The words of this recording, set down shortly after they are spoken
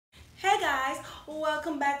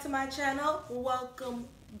Welcome back to my channel. Welcome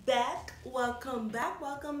back. Welcome back.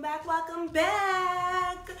 Welcome back. Welcome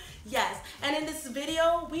back. Yes, and in this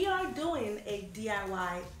video, we are doing a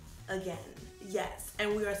DIY again. Yes,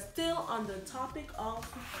 and we are still on the topic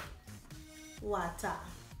of water.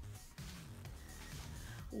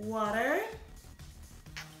 Water.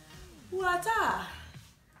 We're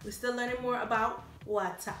still learning more about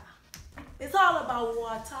water. It's all about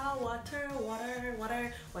water,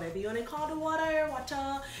 whatever you want to call the water.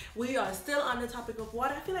 We are still on the topic of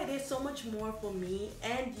water. I feel like there's so much more for me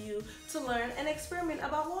and you to learn and experiment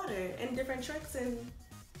about water and different tricks and,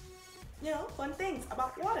 fun things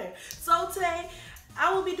about water. So today,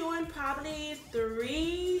 I will be doing probably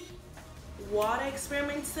 3 water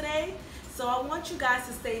experiments today. So I want you guys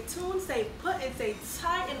to stay tuned, stay put, and stay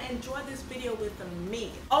tight and enjoy this video with me.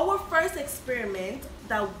 Our first experiment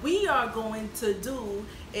that we are going to do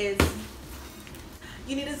is,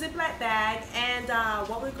 you need a Ziploc bag, and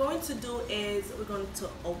what we're going to do is we're going to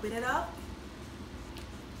open it up.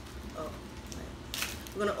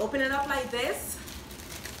 We're going to open it up like this.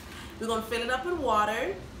 We're going to fill it up with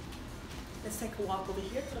water. Let's take a walk over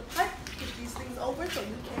here to the pipe. Push these things over so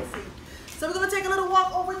you can see. So we're gonna take a little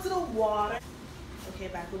walk over to the water. Okay,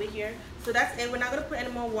 back over here. So that's it. We're not gonna put any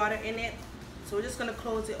more water in it. So we're just gonna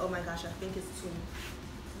close it. Oh my gosh, I think it's too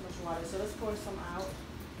much water. So let's pour some out.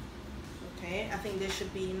 Okay, I think this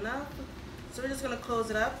should be enough. So we're just gonna close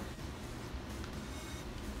it up.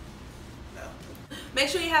 Make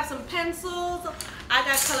sure you have some pencils. I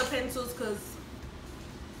got color pencils because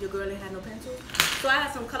your girl ain't had no pencils. So I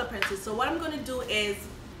have some color pencils. So what I'm gonna do is,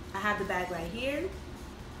 I have the bag right here.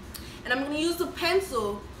 And I'm going to use the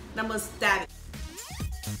pencil and I'm going to stab it.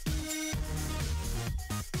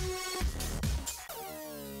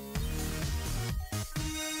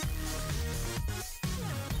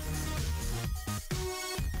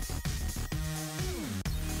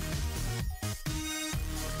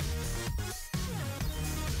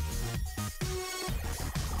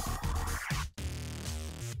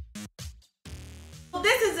 So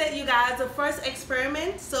this is it, you guys, the first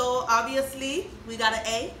experiment. So obviously we got an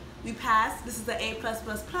A. We passed. This is the A+++.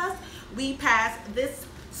 We passed this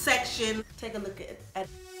section. Take a look at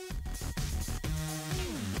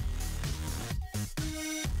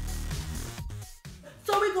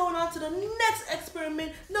So we're going on to the next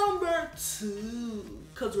experiment, number 2.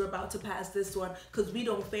 Because we're about to pass this one. Because we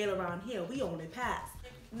don't fail around here. We only pass.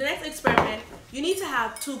 The next experiment, you need to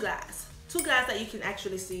have 2 glass. 2 glass that you can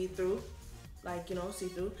actually see through. Like, see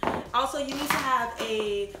through. Also, you need to have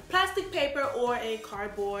a plastic paper or a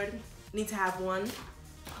cardboard. You need to have one.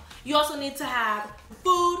 You also need to have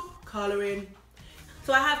food coloring.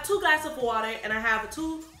 So I have 2 glasses of water and I have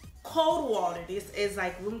 2 cold water. This is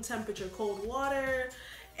like room temperature cold water.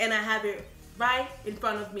 And I have it right in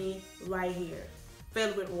front of me right here.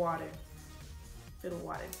 Filled with water. Filled with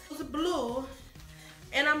water. It's blue.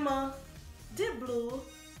 And I'm gonna dip blue.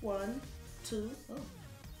 1, 2,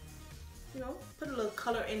 put a little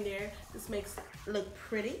color in there. This makes it look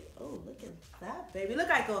pretty. Oh, look at that, baby. Look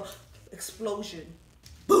like a explosion.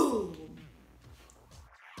 Boom.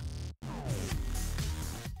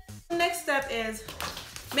 The next step is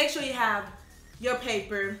make sure you have your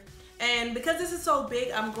paper. And because this is so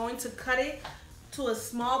big, I'm going to cut it to a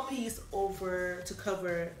small piece over to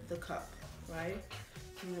cover the cup, right?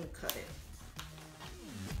 I'm gonna cut it.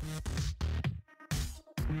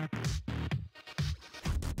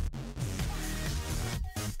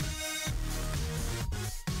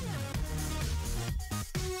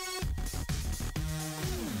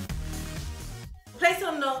 Place it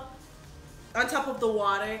on top of the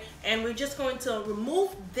water, and we're just going to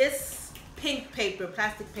remove this pink paper,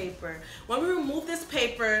 plastic paper. When we remove this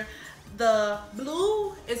paper, the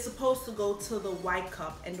blue is supposed to go to the white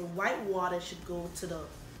cup, and the white water should go to the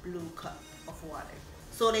blue cup of water.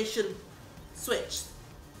 So they should switch,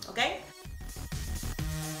 okay?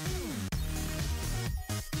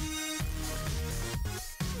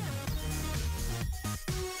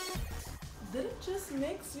 Did it just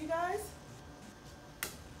mix, you guys?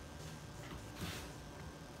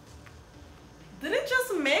 Did it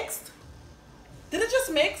just mix? Did it just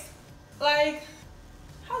mix? Like,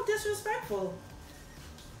 how disrespectful.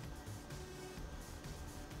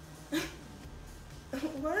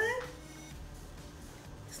 What?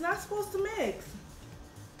 It's not supposed to mix.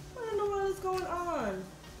 I don't know what is going on.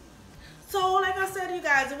 So, like I said, you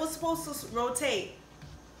guys, it was supposed to rotate.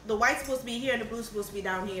 The white's supposed to be here and the blue's supposed to be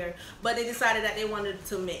down here. But they decided that they wanted it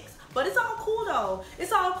to mix. But it's all cool though.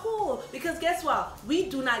 It's all cool because guess what? We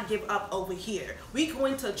do not give up over here. We're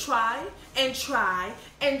going to try and try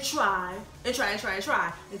until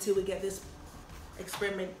we get this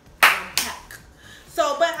experiment pack.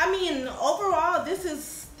 So, but I mean, overall, this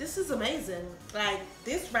is amazing. Like,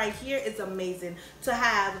 this right here is amazing to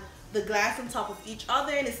have the glass on top of each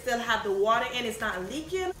other and it still have the water and it's not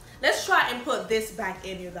leaking. Let's try and put this back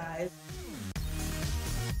in, you guys.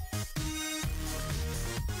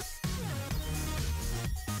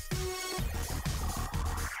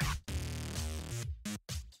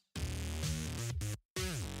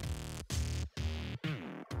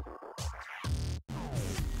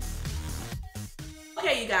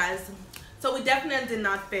 Okay, you guys, so we definitely did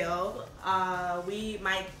not fail. We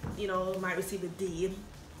might, might receive a D,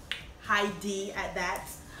 high D at that,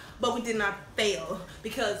 but we did not fail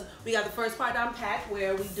because we got the first part down pat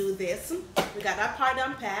where we do this. We got that part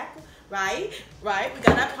down pat, right? We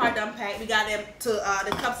got that part down pat. We got them to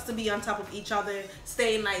the cups to be on top of each other,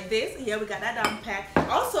 staying like this. Yeah, we got that down pat.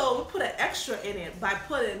 Also, we put an extra in it by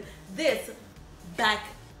putting this back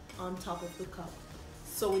on top of the cup.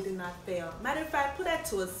 So we did not fail. Matter of fact, put that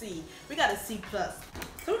to a C. We got a C+. So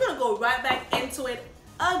we're gonna go right back into it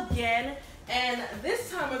again. And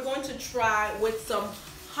this time we're going to try with some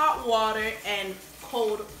hot water and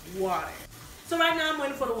cold water. So right now I'm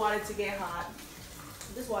waiting for the water to get hot.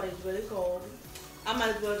 This water is really cold. I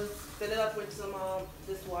might as well just fill it up with some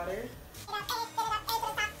this water.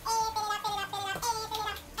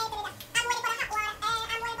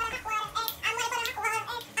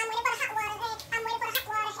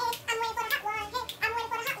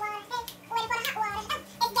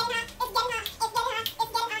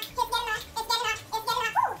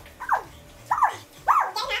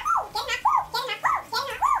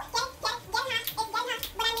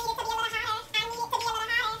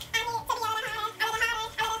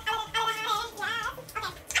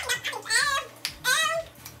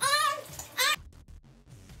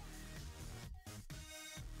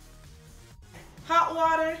 Hot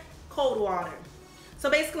water, cold water. So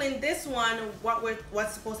basically in this one,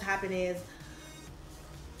 what's supposed to happen is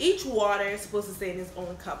each water is supposed to stay in its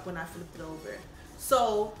own cup when I flip it over.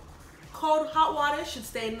 So hot water should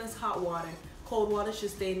stay in this hot water. Cold water should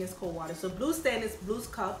stay in this cold water. So blue stay in this blue's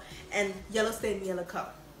cup and yellow stay in the yellow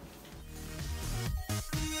cup.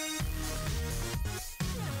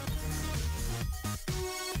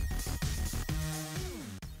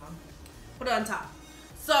 Put it on top.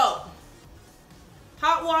 So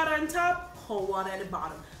hot water on top, cold water at the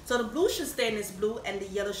bottom. So the blue should stay in its blue and the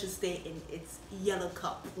yellow should stay in its yellow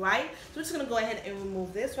cup, right? So we're just gonna go ahead and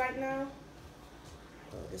remove this right now.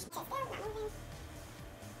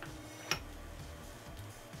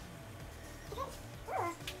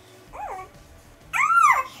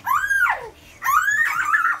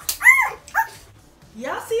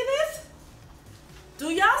 Y'all see this? Do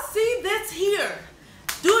y'all see this here?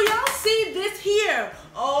 Do y'all see this here?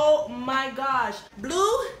 Oh my gosh.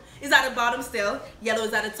 Blue is at the bottom still, yellow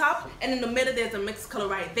is at the top, and in the middle there's a mixed color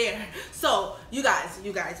right there. So you guys.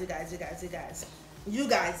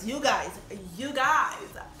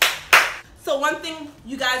 So one thing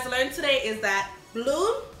you guys learned today is that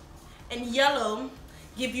blue and yellow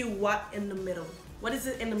give you what in the middle? What is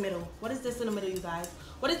it in the middle? What is this in the middle, you guys?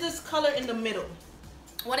 What is this color in the middle?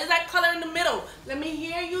 What is that color in the middle? Let me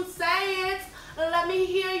hear you say it. Let me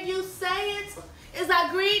hear you say it. Is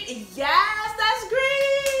that green? Yes, that's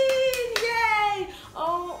green. Yay.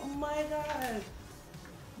 Oh my God.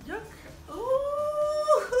 Ooh.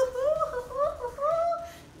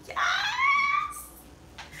 Yes.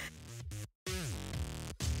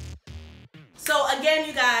 So again,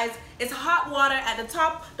 you guys, it's hot water at the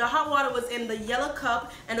top. The hot water was in the yellow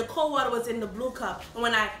cup and the cold water was in the blue cup. And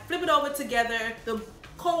when I flip it over together, the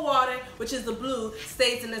cold water, which is the blue,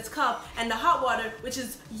 stays in this cup, and the hot water, which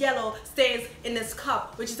is yellow, stays in this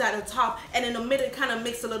cup, which is at the top, and in the middle it kind of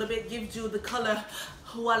mix a little bit, gives you the color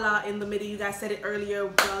voila in the middle. You guys said it earlier,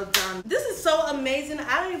 well done. This is so amazing.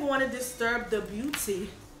 I don't even want to disturb the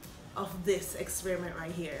beauty of this experiment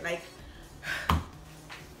right here. Like,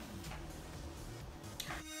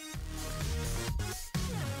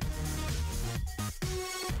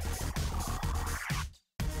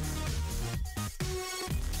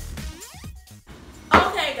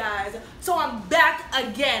 guys, so I'm back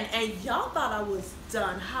again, and y'all thought I was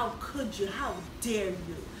done. How could you? How dare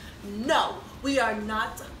you? No, we are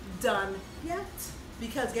not done yet,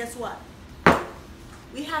 because guess what?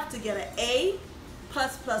 We have to get an A+++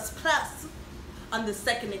 on the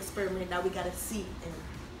second experiment that we got a C in.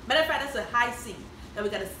 Matter of fact, that's a high C that we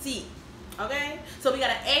got a C. Okay, so we got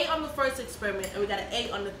an A on the first experiment and we got an A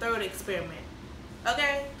on the third experiment.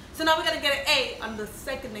 Okay, so now we're gonna get an A on the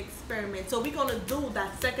second experiment. So we're gonna do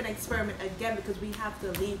that second experiment again because we have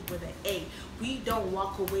to leave with an A. We don't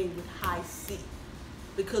walk away with high C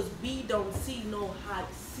because we don't see no high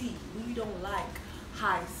C. We don't like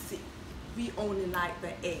high C. We only like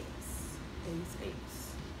the A's.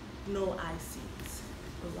 A's. No ICs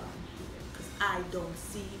around here. Because I don't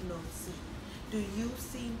see no C. Do you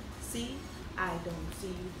see C? I don't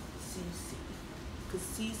see CC. Because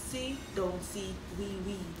CC don't see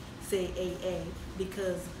we say AA.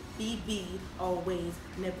 Because BB always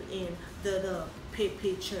never in the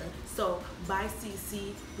picture. So by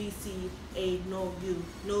CC, BC, A, no U,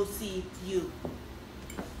 no C, U.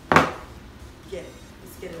 Get it.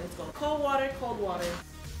 Let's get it. Let's go. Cold water, cold water.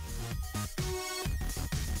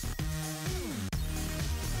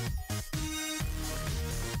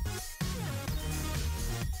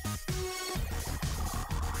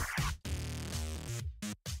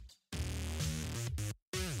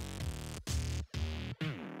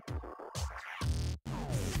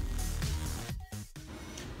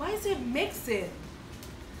 Why is it mixing?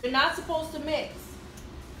 You're not supposed to mix.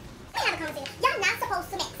 We have a conversation. Y'all not supposed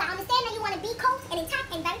to mix. I understand that you want to be close and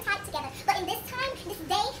intact and very tight together. But in this time, this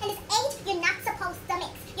day, and this age, you're not supposed to mix.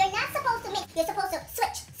 You're not supposed to mix. You're supposed to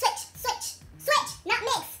switch. Not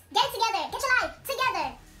mix. Get it together. Get your life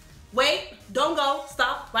together. Wait, don't go.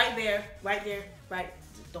 Stop right there.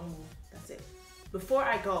 Don't move. That's it. Before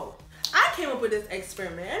I go, I came up with this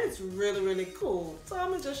experiment and it's really cool. So I'm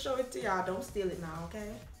gonna just show it to y'all. Don't steal it now,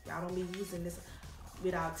 okay? Y'all don't be using this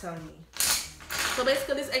without telling me. So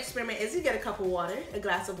basically this experiment is you get a cup of water, a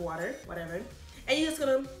glass of water, whatever, and you're just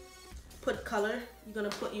gonna put color. You're gonna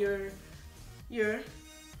put your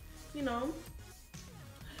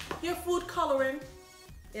food coloring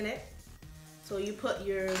in it. So you put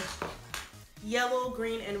your yellow,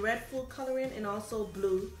 green, and red food coloring, and also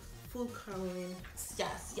blue food coloring.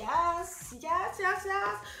 Yes.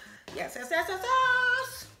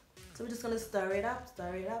 So we're just gonna stir it up.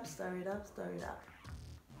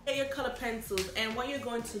 Get your color pencils, and what you're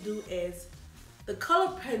going to do is the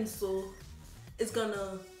color pencil is going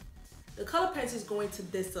to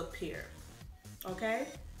disappear. Okay?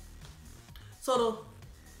 So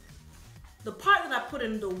the part that I put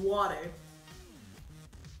in the water,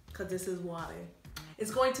 because this is water, is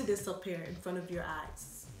going to disappear in front of your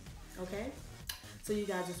eyes. Okay? So you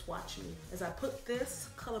guys just watch me as I put this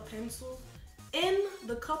color pencil in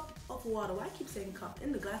the cup of water. Why I keep saying cup?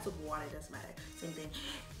 In the glass of water, it doesn't matter. Same thing.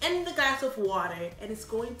 In the glass of water, and it's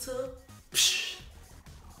going to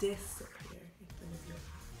disappear in front of your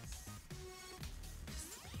eyes.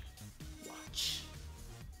 Just watch.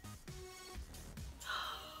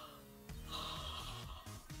 Oh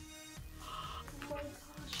my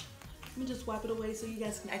gosh. Let me just wipe it away so you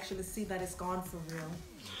guys can actually see that it's gone for real.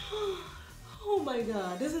 Oh my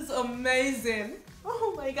god, this is amazing.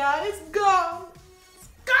 Oh my god, it's gone. It's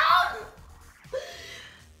gone.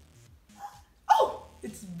 Oh,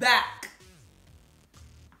 it's back.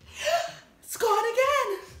 It's gone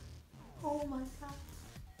again. Oh my god.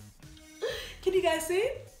 Can you guys see?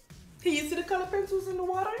 Can you see the color pencils in the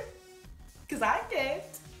water? Because I can't.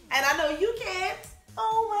 And I know you can't.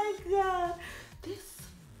 Oh my god. This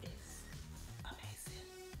is amazing.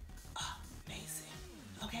 Amazing.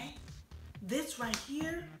 Okay? This right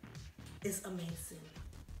here is amazing.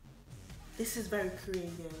 This is very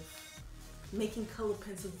creative. Making color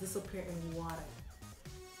pencils disappear in water.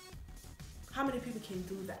 How many people can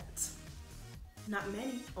do that? Not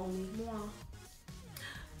many, only one.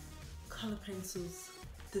 Color pencils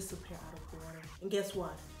disappear out of water. And guess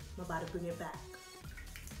what? I'm about to bring it back.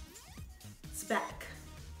 It's back.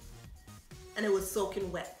 And it was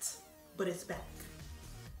soaking wet, but it's back.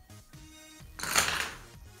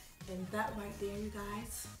 And that right there, you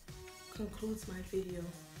guys, concludes my video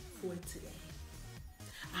for today.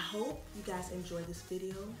 I hope you guys enjoyed this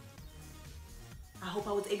video. I hope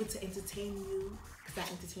I was able to entertain you, because I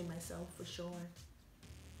entertain myself for sure.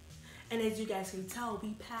 And as you guys can tell,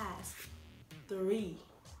 we passed 3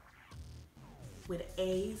 with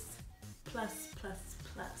A's plus.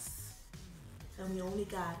 And we only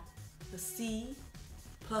got the C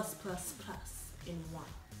plus in 1.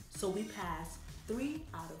 So we passed 3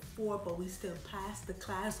 out of 4, but we still passed the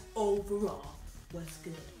class overall. What's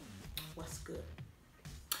good? What's good?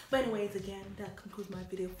 But anyways, again, that concludes my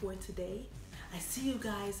video for today. I see you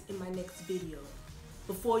guys in my next video.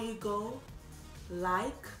 Before you go,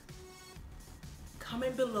 like,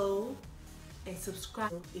 comment below, and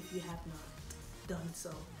subscribe if you have not done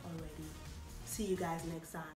so already. See you guys next time.